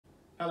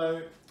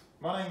Hello,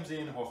 my name's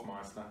Ian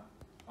Hofmeister.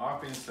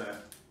 I've been set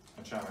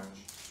a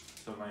challenge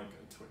to make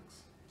a Twix.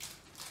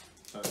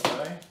 So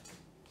today,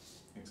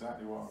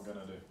 exactly what I'm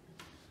going to do.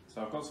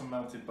 So I've got some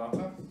melted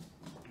butter,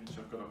 which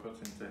I've got to put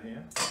into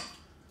here.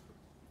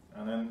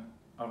 And then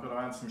I've got to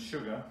add some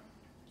sugar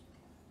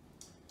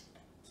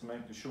to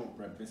make the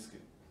shortbread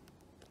biscuit.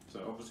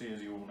 So obviously,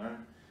 as you all know,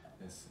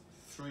 there's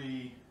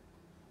 3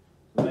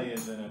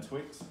 layers in a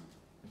Twix,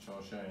 which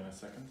I'll show you in a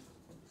second.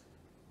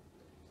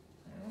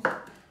 Hang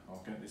on.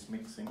 I'll get this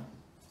mixing.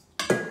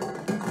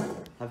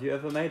 Have you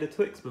ever made a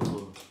Twix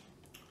before?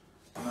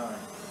 No.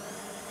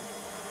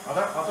 I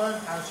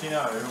don't actually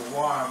know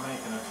why I'm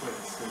making a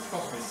Twix. It's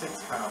cost me £6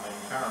 in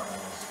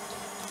caramels.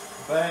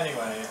 But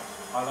anyway,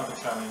 I love a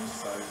challenge,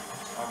 so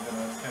I'm going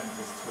to attempt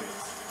this Twix.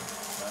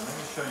 Now let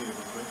me show you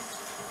the Twix.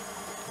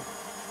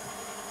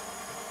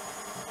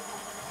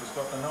 It's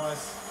got the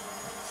nice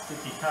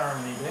sticky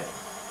caramelly bit,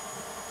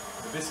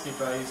 the biscuit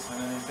base, and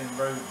then it's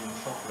enrobed in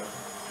chocolate.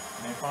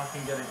 And if I can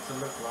get it to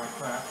look like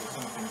that, or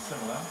something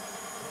similar,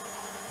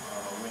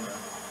 I'm a winner.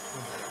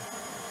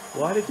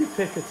 Why did you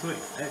pick a Twix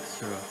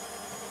extra?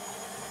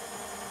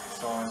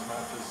 Size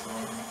matters,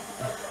 Simon.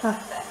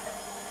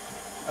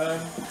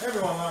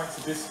 Everyone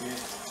likes a biscuit,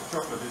 a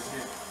chocolate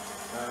biscuit,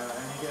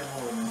 and you get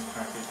more in this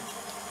packet.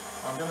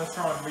 I'm going to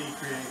try and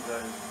recreate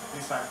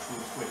this actual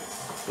Twix.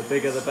 The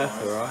bigger the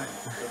better, right?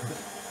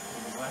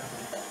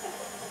 Exactly.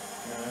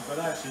 Yeah, but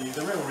actually,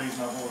 the real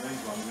reason I bought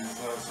these ones is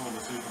I saw the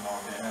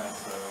supermarket ad,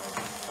 so I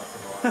just stuck to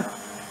buy that.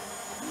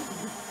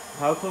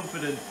 How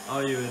confident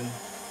are you in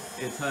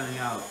it turning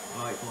out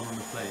like one on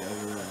the plate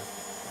over there?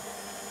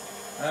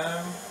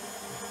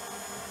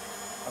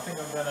 I think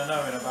I'm going to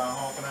know in about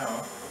half an hour,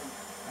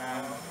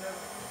 and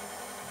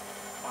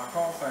I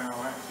can't say I'm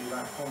actually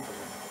that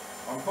confident.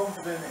 I'm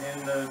confident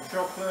in the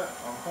chocolate,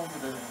 I'm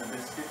confident in the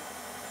biscuit,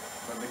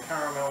 but the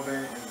caramel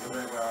bit is the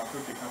bit where I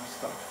could become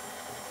stuck.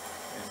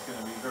 It's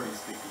going to be very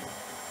sticky.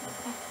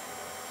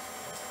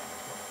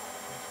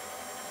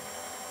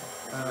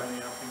 Is there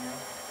any nothing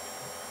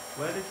else?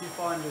 Where did you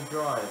find the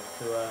drive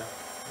to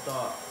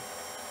start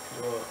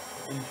your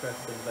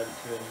interest in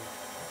venturing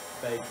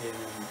baking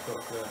and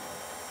chocolate?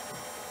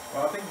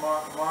 Well, I think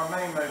my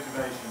main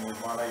motivation was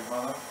my late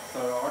mother. So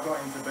I got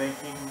into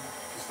baking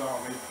to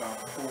start with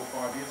about 4 or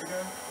 5 years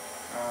ago.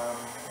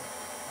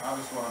 I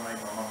just want to make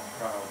my mum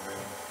proud,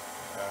 really.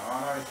 I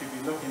know she'd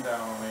be looking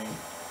down on me,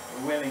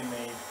 willing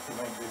me to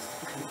make this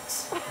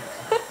Twix.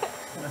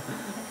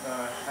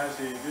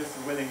 Actually, just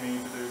willing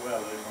me to do well,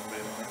 if I'm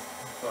being honest.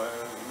 So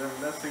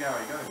let's see how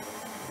it goes. I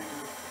think it'll be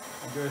good.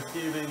 And you're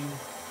assuming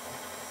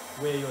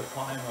we're your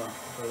timer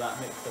for that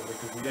mixer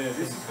because you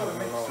this has got a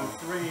mix for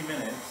 3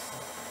 minutes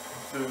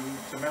to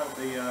melt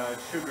the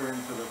sugar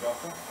into the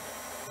butter.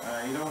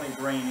 You don't want it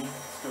grainy,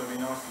 it's got to be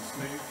nice and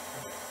smooth.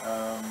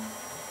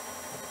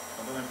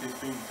 I don't know if it's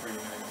been 3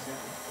 minutes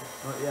yet.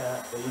 Not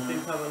yet, but you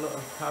seem to have a lot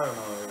of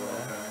caramel over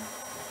there. Okay.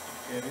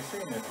 Yeah, have you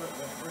seen this? Look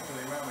at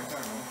the amount of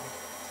caramel.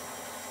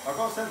 I've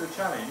got to set the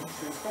challenge.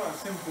 It's quite a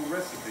simple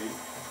recipe.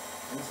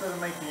 Instead of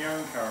making your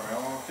own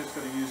caramel, I've just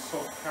got to use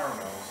soft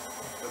caramels.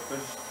 But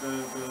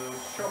the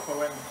shop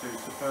I went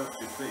to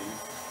purchase these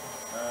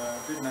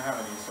didn't have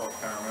any soft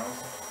caramels.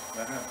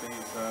 They had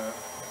these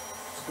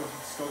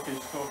Scottish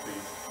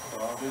toffees.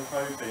 So I'm just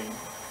hoping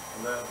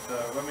that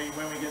when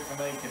we get to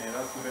making it,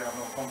 that's the bit I'm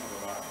not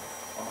confident about.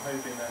 I'm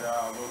hoping that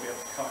we'll be able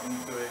to cut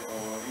into it,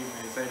 or even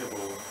it's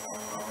edible.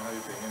 I'm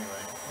hoping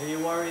anyway. Are you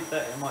worried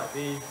that it might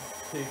be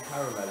too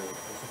caramelly?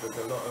 Because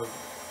there's a lot of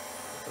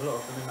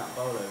them in that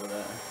bowl over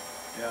there.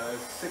 Yeah,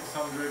 there's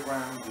 600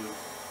 grams of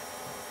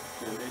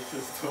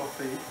delicious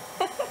toffee.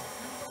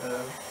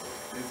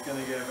 It's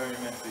going to get very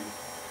messy.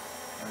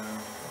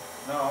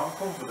 No, I'm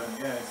confident.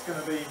 Yeah, it's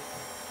going to be.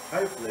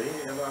 Hopefully,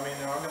 I mean,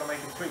 I'm going to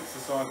make a Twix the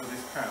size of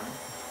this pan.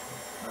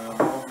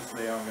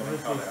 Obviously, I'm going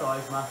to cut it.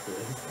 Size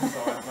matters.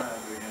 Size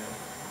matters,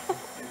 yeah.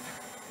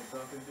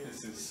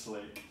 This is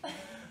slick.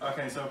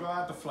 Okay, so I've got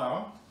to add the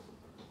flour.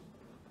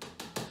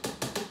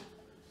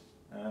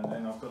 And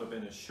then I've got a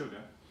bit of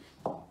sugar.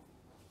 We'll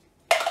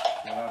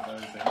add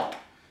those in.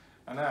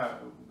 And now,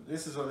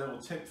 this is a little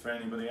tip for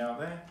anybody out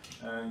there.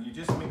 You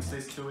just mix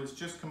this till it's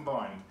just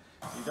combined.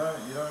 You don't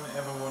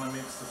ever want to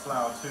mix the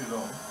flour too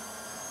long.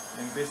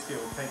 In biscuit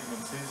or cake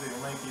mixes, it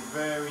will make it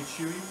very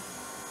chewy.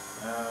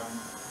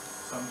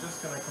 So I'm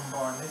just going to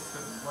combine this.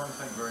 It won't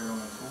take very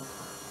long at all.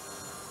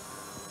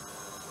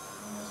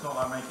 It's not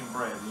like making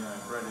bread. You know,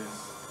 bread is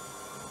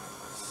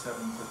 7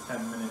 to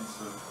 10 minutes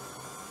of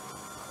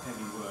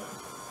heavy work.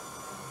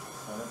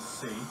 So let's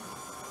see.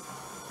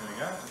 There we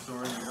go. It's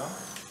already done.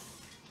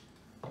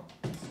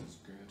 This is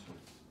good.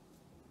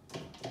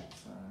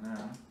 So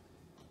now,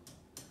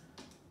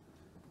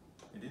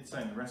 it did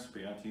say in the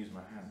recipe I had to use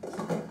my hands.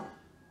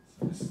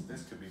 So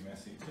this could be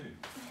messy too.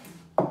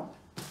 So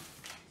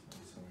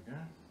there we go.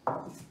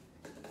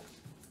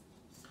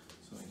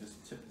 So we just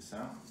tip this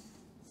out.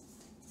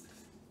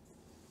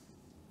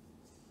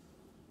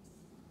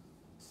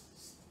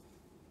 It's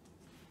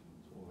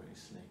already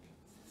slick.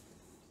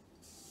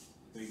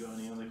 Have you got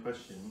any other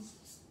questions?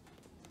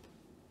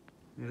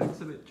 It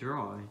looks a bit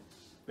dry.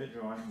 Bit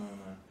dry? No.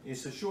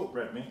 It's a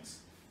shortbread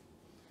mix.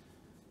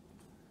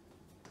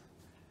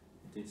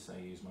 It did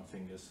say use my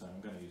fingers, so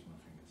I'm going to use my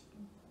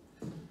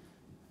fingers.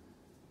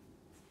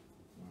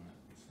 Right,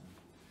 so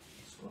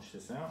squash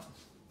this out.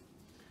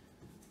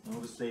 And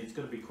obviously it's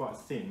got to be quite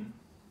thin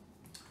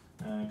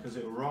because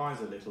it will rise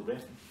a little bit.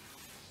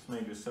 It's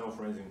made with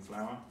self-raising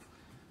flour.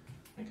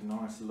 Make a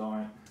nice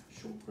light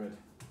shortbread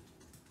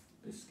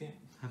biscuit.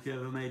 Have you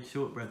ever made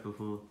shortbread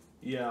before?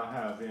 Yeah, I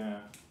have, yeah.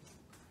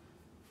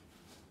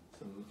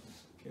 So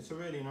it's a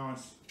really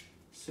nice,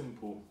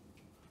 simple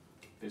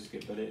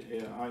biscuit, but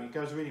it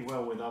goes really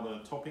well with other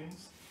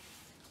toppings.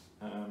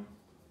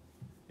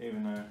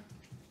 Even though,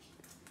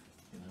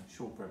 you know,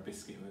 shortbread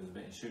biscuit with a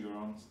bit of sugar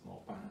on, it's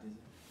not bad, is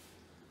it?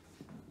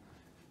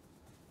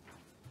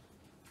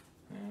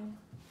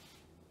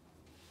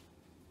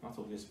 I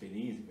thought this would be the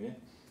easy bit.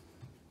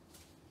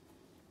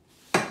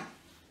 We're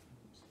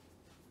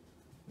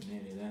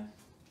nearly there.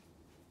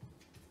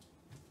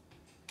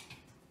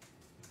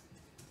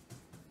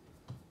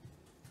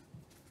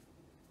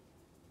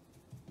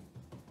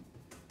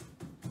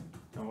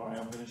 Don't worry,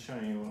 I'm going to show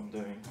you what I'm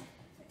doing.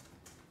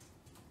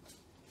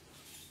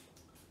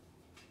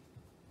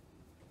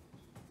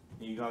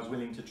 Are you guys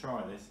willing to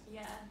try this?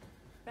 Yeah,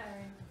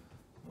 very.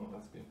 Oh,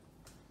 that's good.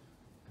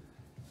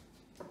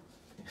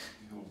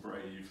 You're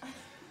brave.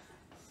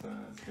 So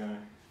let's go.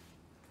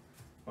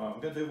 Right, I'm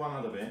going to do one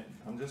other bit.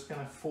 I'm just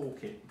going to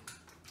fork it.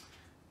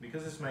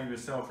 Because it's made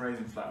with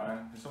self-raising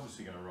flour, it's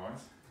obviously going to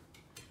rise.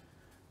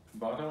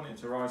 But I don't want it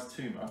to rise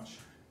too much.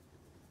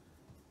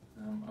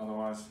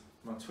 Otherwise,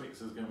 my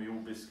Twix is going to be all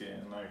biscuit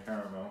and no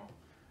caramel,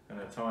 and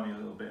a tiny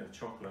little bit of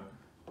chocolate.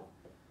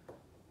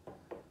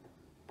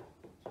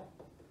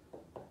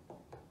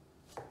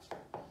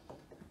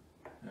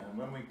 And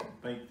when we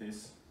bake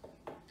this,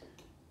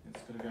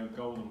 it's going to go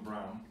golden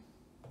brown.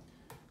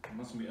 It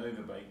mustn't be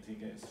overbaked, it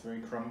gets very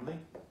crumbly,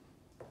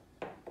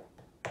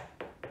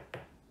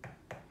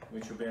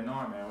 which will be a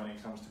nightmare when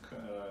it comes to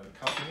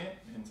cutting it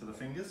into the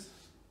fingers.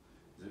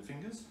 Is it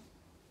fingers?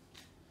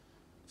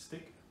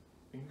 Stick?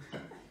 Fingers?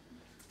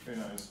 Who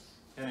knows?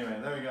 Anyway,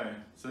 there we go.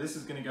 So this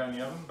is going to go in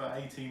the oven about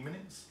 18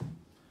 minutes,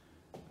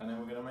 and then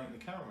we're going to make the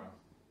caramel.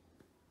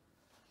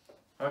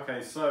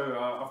 Okay, so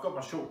I've got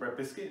my shortbread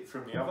biscuit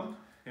from the oven.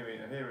 Here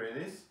it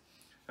is.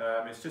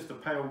 It's just a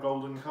pale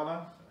golden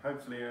colour.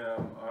 Hopefully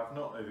I've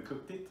not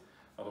overcooked it,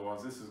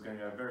 otherwise this is going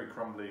to go very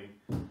crumbly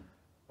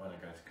when I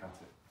go to cut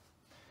it.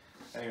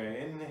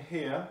 Anyway, in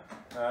here,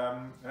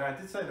 and I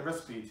did say in the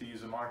recipe to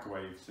use a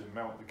microwave to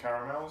melt the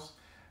caramels.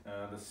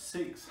 There's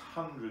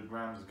 600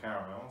 grams of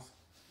caramels.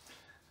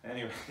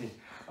 Anyway,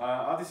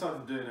 I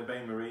decided to do it in a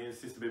bain-marie.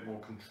 It's just a bit more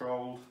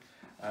controlled.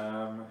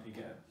 You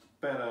get a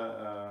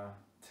better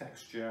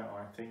texture,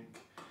 I think.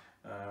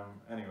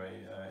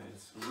 Anyway,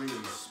 it's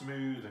really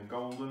smooth and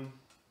golden.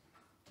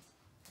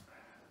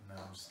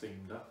 Now I'm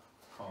steamed up,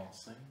 can't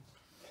see.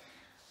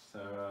 So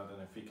I don't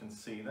know if you can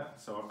see that.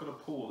 So I've got to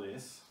pour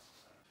this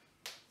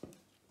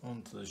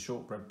onto the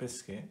shortbread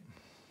biscuit,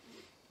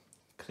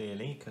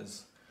 clearly,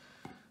 because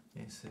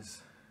this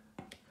is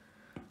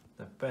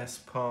the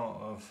best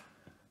part of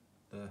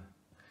the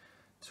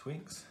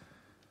Twix.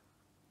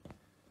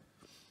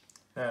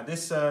 Now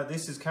this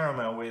is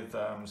caramel with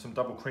some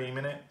double cream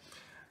in it.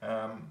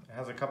 It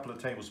has a couple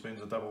of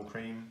tablespoons of double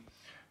cream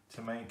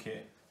to make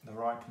it the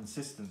right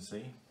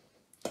consistency,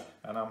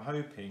 and I'm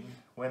hoping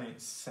when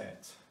it's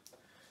set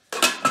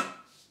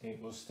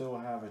it will still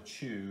have a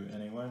chew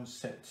and it won't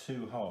set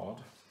too hard,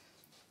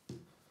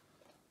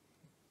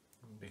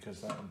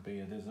 because that would be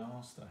a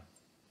disaster,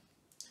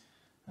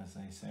 as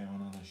they say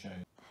on other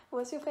shows.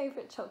 What's your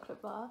favourite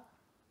chocolate bar?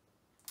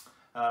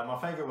 My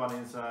favourite one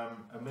is a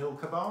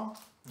Milka bar.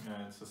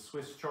 It's a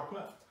Swiss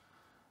chocolate.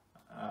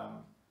 I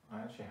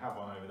actually have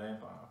one over there,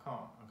 but I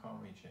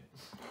can't reach it.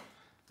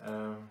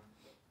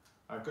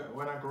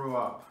 When I grew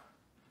up,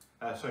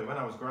 when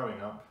I was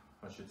growing up,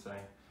 I should say,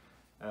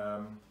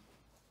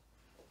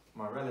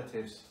 my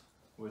relatives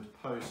would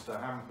post a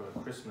hamper at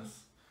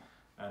Christmas,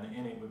 and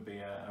in it would be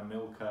a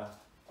Milka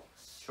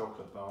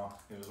chocolate bar.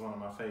 It was one of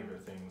my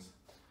favourite things.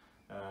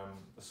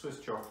 The Swiss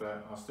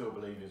chocolate, I still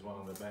believe, is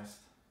one of the best.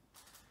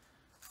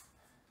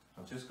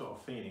 I've just got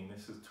a feeling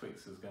this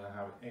Twix is going to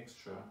have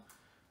extra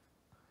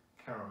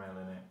caramel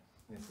in it.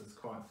 This is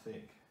quite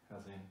thick,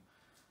 as in.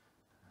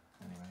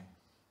 Anyway.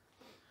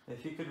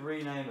 If you could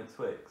rename a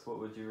Twix, what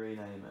would you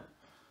rename it?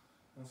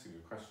 That's a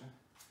good question.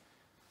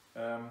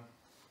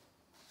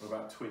 What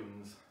about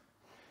twins?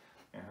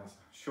 It has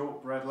a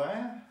shortbread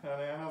layer,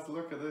 and it has a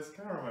look at this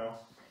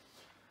caramel.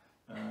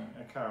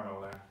 A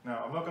caramel layer.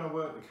 Now, I'm not going to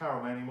work the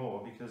caramel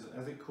anymore, because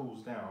as it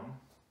cools down,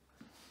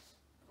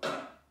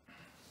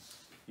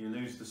 you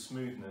lose the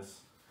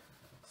smoothness.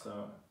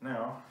 So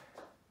now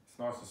it's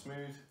nice and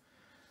smooth.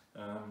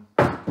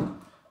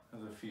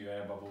 There's a few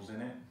air bubbles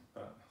in it,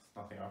 but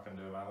there's nothing I can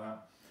do about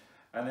that.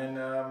 And then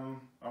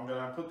I'm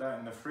going to put that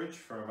in the fridge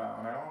for about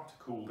an hour to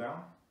cool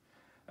down,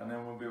 and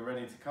then we'll be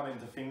ready to cut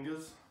into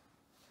fingers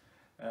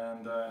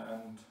and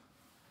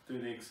do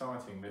the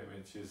exciting bit,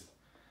 which is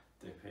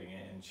dipping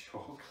it in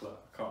chocolate.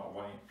 Can't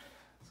wait.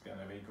 It's going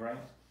to be great.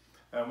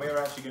 We're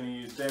actually going to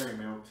use dairy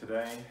milk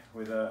today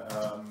with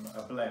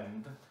a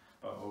blend,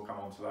 but we'll come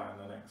on to that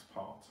in the next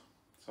part.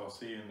 So I'll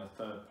see you in the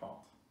third part.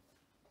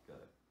 Got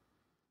it.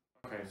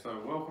 Okay, so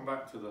welcome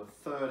back to the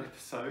third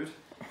episode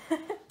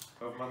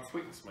of my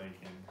Twix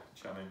making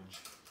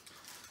challenge.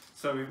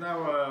 So we've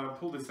now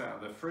pulled this out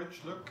of the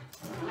fridge, look,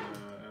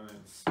 and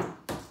it's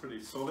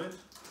pretty solid.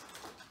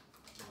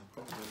 I'll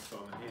pop this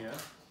on here.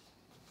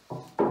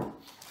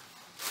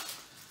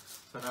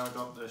 So now I've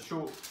got the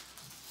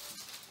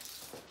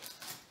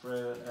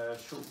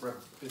shortbread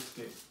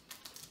biscuit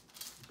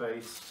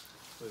base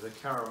with a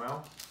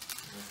caramel,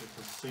 if you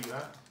can see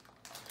that.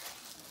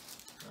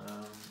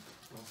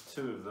 That's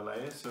two of the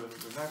layers, so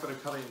we've now got to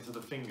cut it into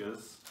the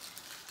fingers,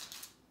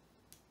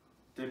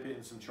 dip it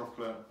in some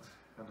chocolate,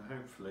 and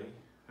hopefully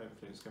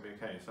it's going to be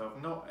okay. So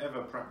I've not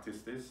ever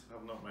practiced this,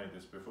 I've not made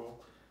this before.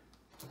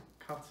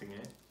 Cutting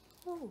it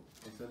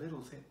is a little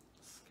bit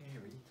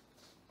scary.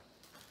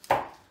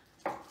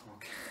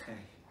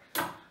 Okay.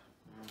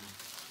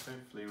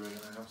 Hopefully we're going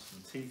to have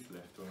some teeth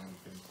left when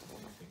we've been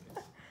eating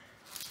this.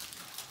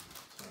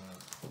 So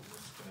I'm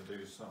just going to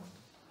do some.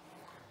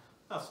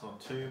 That's not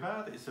too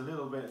bad. It's a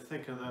little bit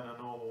thicker than a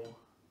normal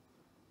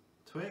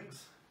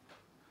Twix.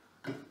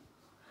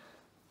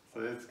 So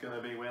it's going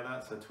to be where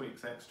that's a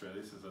Twix extra.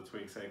 This is a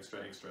Twix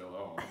extra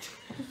large.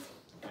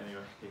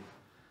 Anyway,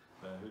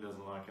 who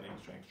doesn't like an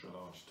extra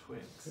large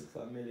Twix? Looks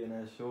like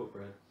millionaire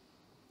shortbread.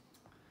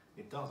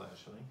 It does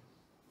actually.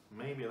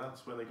 Maybe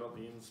that's where they got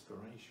the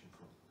inspiration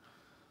from.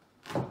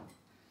 Okay.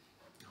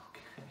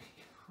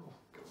 Oh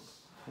god.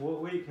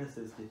 What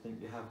weaknesses do you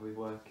think you have with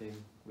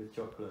working with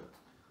chocolate?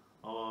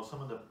 Oh,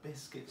 some of the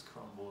biscuits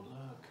crumbled,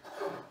 look.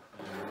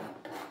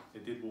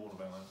 It did warn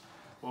about that.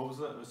 What was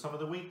that? Some of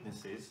the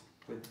weaknesses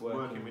With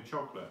working with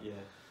chocolate? Yeah.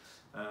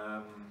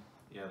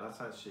 Yeah,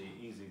 that's actually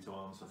easy to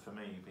answer for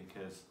me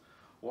because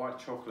white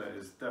chocolate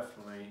is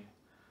definitely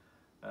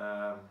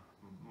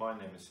my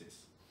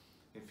nemesis.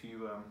 If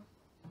you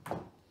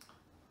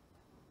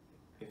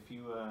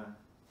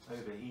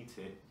overheat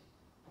it,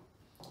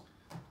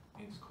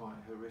 it's quite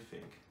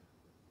horrific.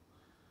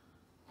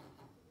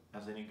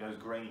 As in it goes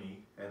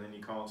grainy and then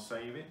you can't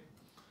save it.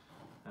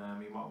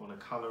 You might want to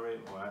colour it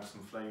or add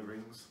some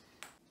flavourings.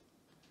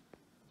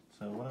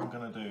 So what I'm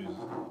going to do is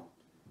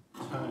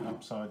turn it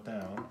upside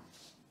down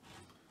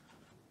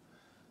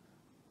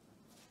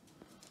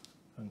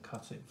and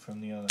cut it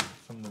from the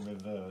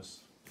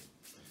reverse.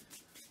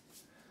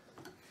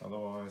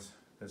 Otherwise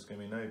there's going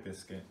to be no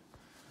biscuit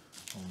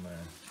on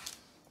there.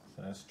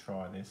 So let's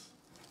try this.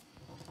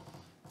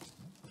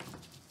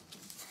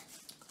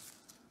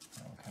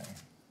 Okay.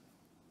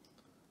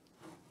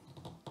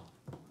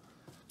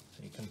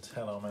 So you can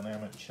tell I'm an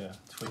amateur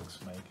Twix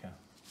maker.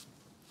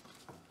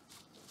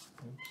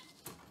 Oops.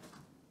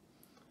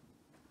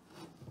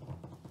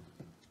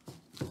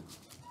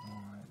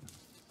 Alright.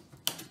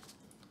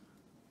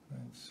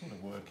 It's sort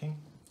of working.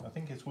 I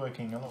think it's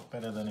working a lot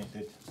better than it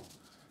did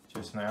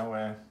just now,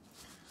 where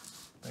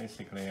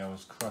basically I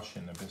was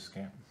crushing the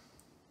biscuit.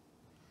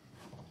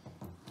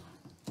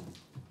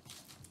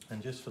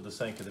 And just for the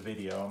sake of the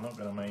video, I'm not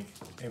going to make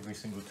every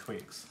single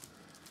Twix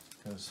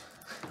because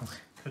I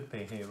could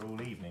be here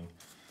all evening.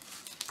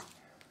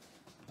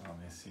 Oh,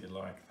 yes, you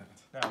like that.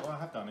 Now, what I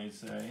have done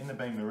is in the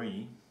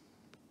bain-marie,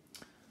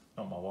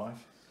 not my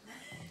wife,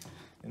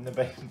 in the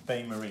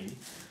bain-marie,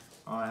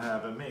 I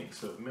have a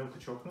mix of milk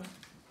chocolate,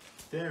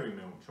 dairy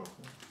milk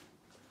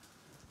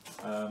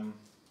chocolate,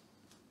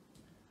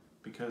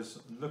 because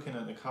looking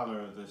at the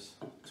colour of this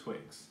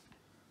Twix,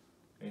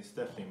 it's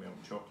definitely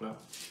milk chocolate.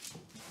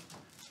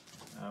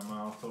 I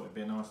thought it'd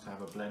be nice to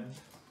have a blend,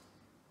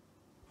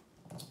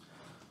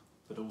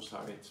 but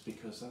also it's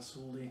because that's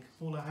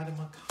all I had in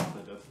my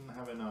cupboard. I didn't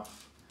have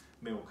enough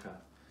Milka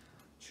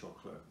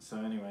chocolate. So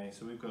anyway,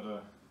 so we've got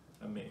a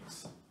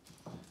mix.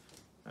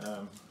 I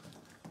don't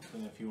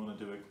know if you want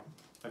to do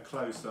a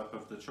close-up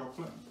of the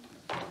chocolate,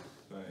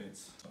 but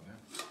it's okay.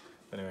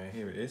 Anyway,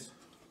 here it is.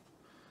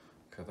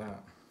 Look at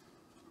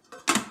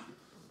that.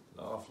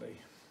 Lovely.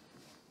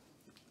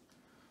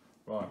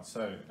 Right,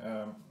 so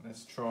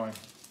let's try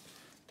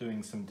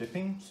doing some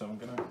dipping. So I'm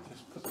going to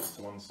just put this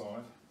to one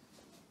side.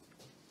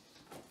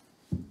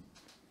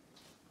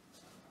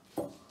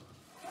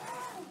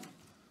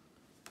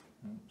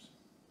 Oops.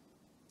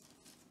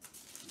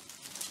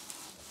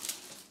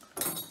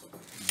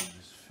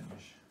 Just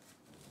finish.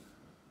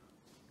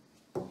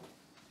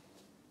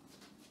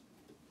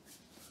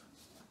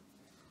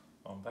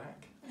 I'm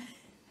back.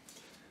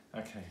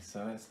 Okay,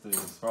 so let's do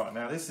this. Right,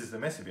 now this is the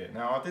messy bit.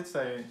 Now I did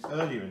say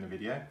earlier in the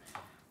video,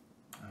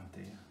 oh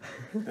dear,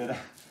 that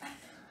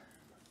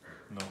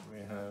not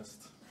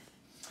rehearsed.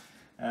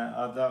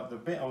 The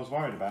bit I was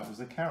worried about was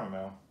the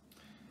caramel,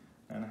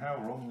 and how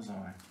wrong was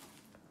I?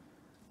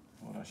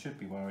 What I should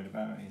be worried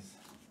about is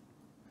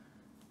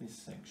this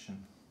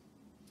section.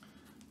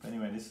 But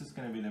anyway, this is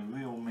going to be the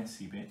real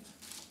messy bit.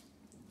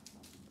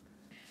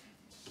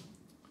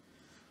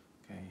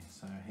 Okay,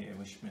 so here,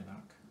 wish me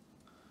luck.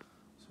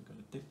 So we've got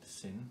to dip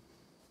this in,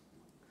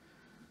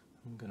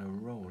 I'm going to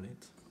roll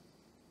it,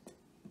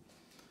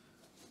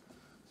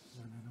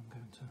 and then I'm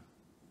going to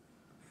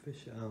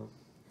fish it out.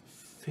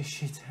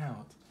 Fish it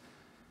out.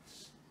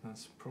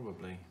 That's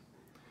probably.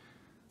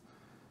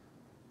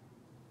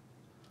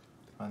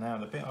 Now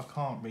the bit I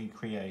can't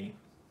recreate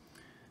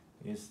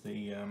is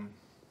the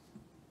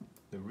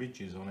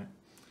ridges on it.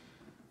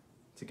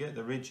 To get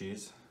the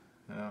ridges,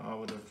 I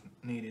would have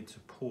needed to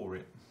pour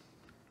it,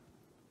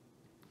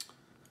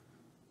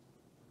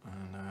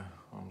 and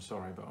I'm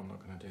sorry, but I'm not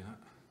going to do that.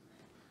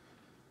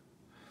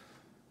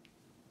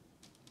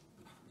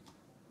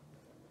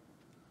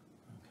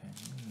 Okay,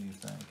 let me use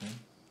that again.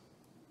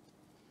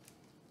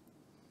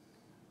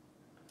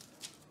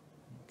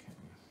 Okay.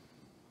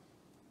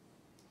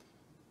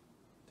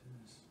 Do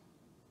this.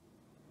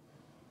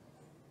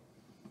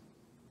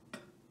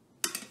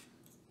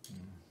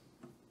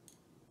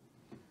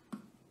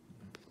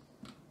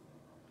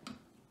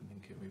 I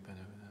think it'll be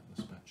better without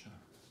the spatula.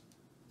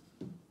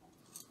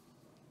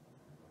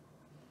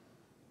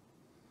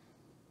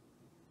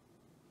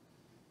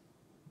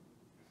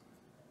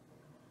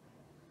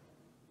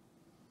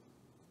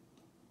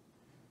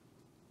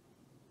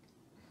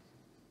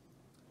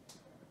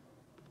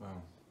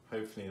 Well,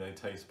 hopefully they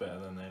taste better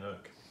than they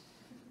look.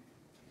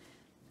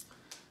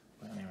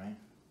 But anyway,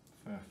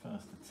 for a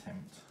first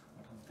attempt,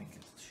 I don't think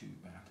it's too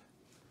bad.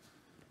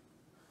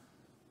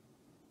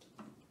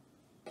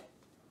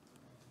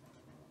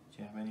 Do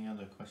you have any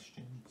other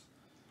questions?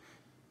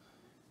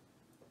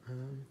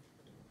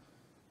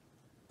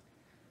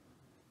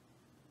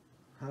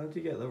 How do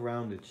you get the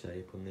rounded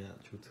shape on the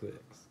actual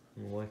Twix?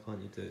 And why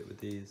can't you do it with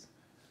these?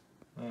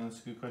 That's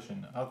a good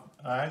question.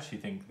 I actually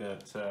think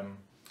that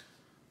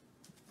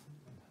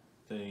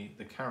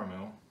the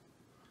caramel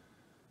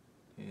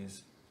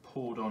is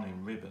poured on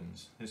in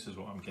ribbons. This is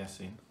what I'm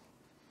guessing.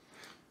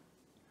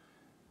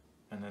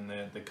 And then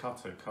the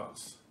cutter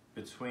cuts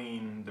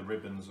between the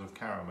ribbons of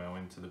caramel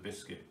into the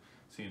biscuit,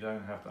 so you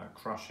don't have that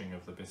crushing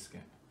of the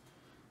biscuit.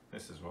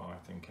 This is what I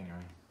think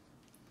anyway.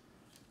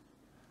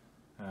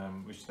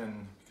 Which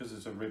then, because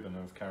it's a ribbon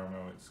of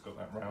caramel, it's got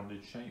that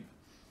rounded shape.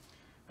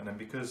 And then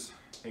because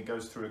it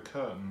goes through a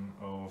curtain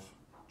of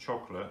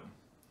chocolate,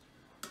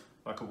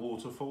 like a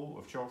waterfall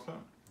of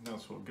chocolate,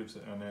 that's what gives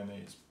it, and then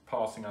it's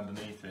passing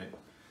underneath it,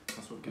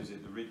 that's what gives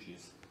it the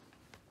ridges.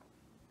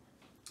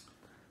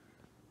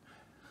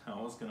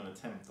 I was going to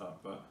attempt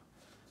that, but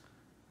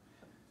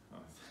I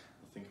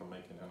think I'm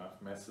making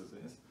enough mess as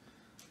is.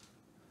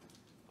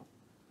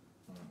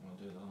 Right, we'll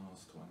do the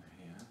last one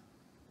here.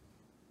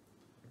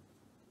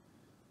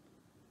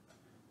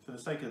 For the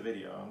sake of the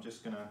video, I'm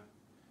just going to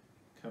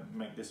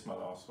make this my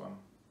last one,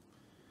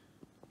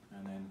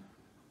 and then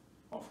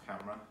off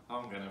camera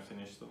I'm going to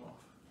finish them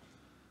off.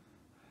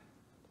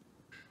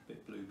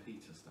 Bit Blue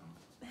Peter style.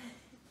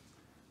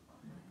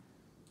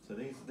 So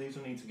these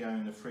will need to go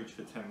in the fridge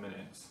for 10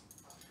 minutes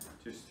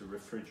just to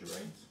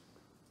refrigerate.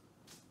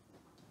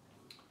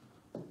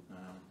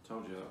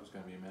 Told you that was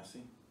going to be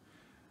messy.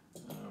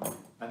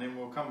 And then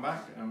we'll come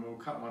back and we'll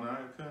cut one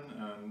open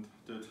and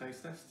do a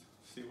taste test,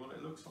 see what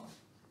it looks like.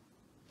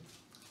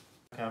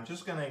 Okay, I'm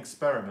just going to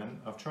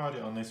experiment. I've tried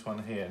it on this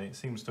one here and it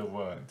seems to have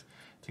worked.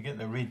 To get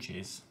the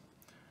ridges,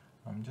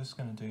 I'm just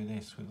going to do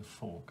this with a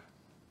fork.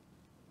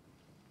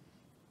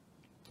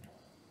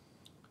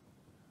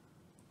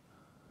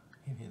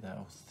 Give it that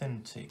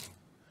authentic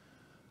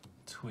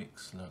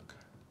Twix look,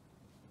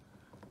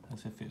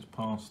 as if it's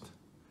passed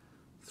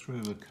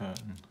through a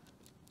curtain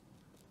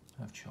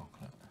of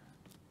chocolate.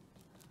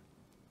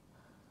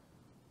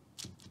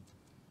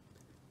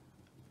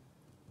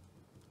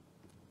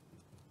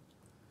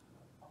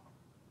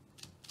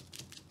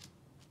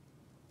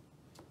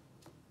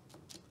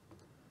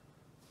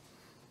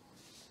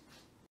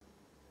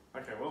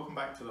 Okay, welcome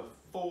back to the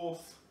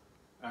fourth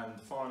and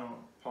final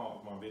part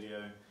of my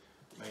video,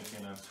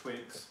 making a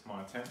Twix,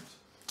 my attempt.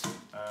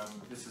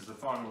 This is the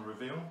final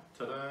reveal.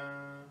 Ta-da!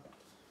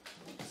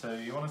 So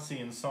you want to see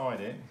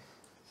inside it.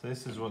 So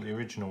this is what the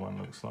original one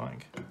looks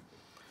like.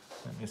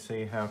 Let me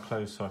see how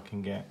close I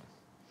can get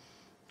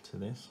to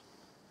this.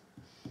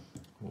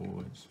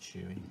 Oh, it's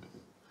chewy.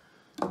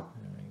 There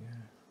we go.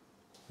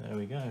 There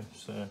we go.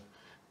 So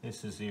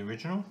this is the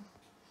original.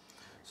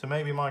 So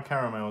maybe my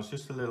caramel is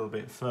just a little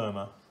bit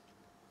firmer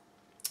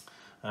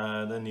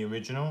than the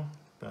original,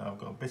 but I've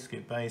got a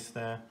biscuit base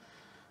there,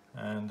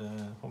 and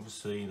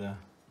obviously the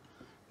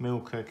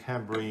Milka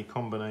Cadbury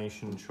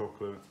combination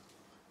chocolate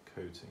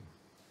coating.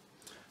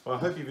 Well, I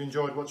hope you've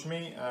enjoyed watching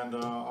me, and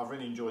I've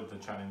really enjoyed the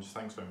challenge.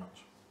 Thanks very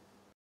much.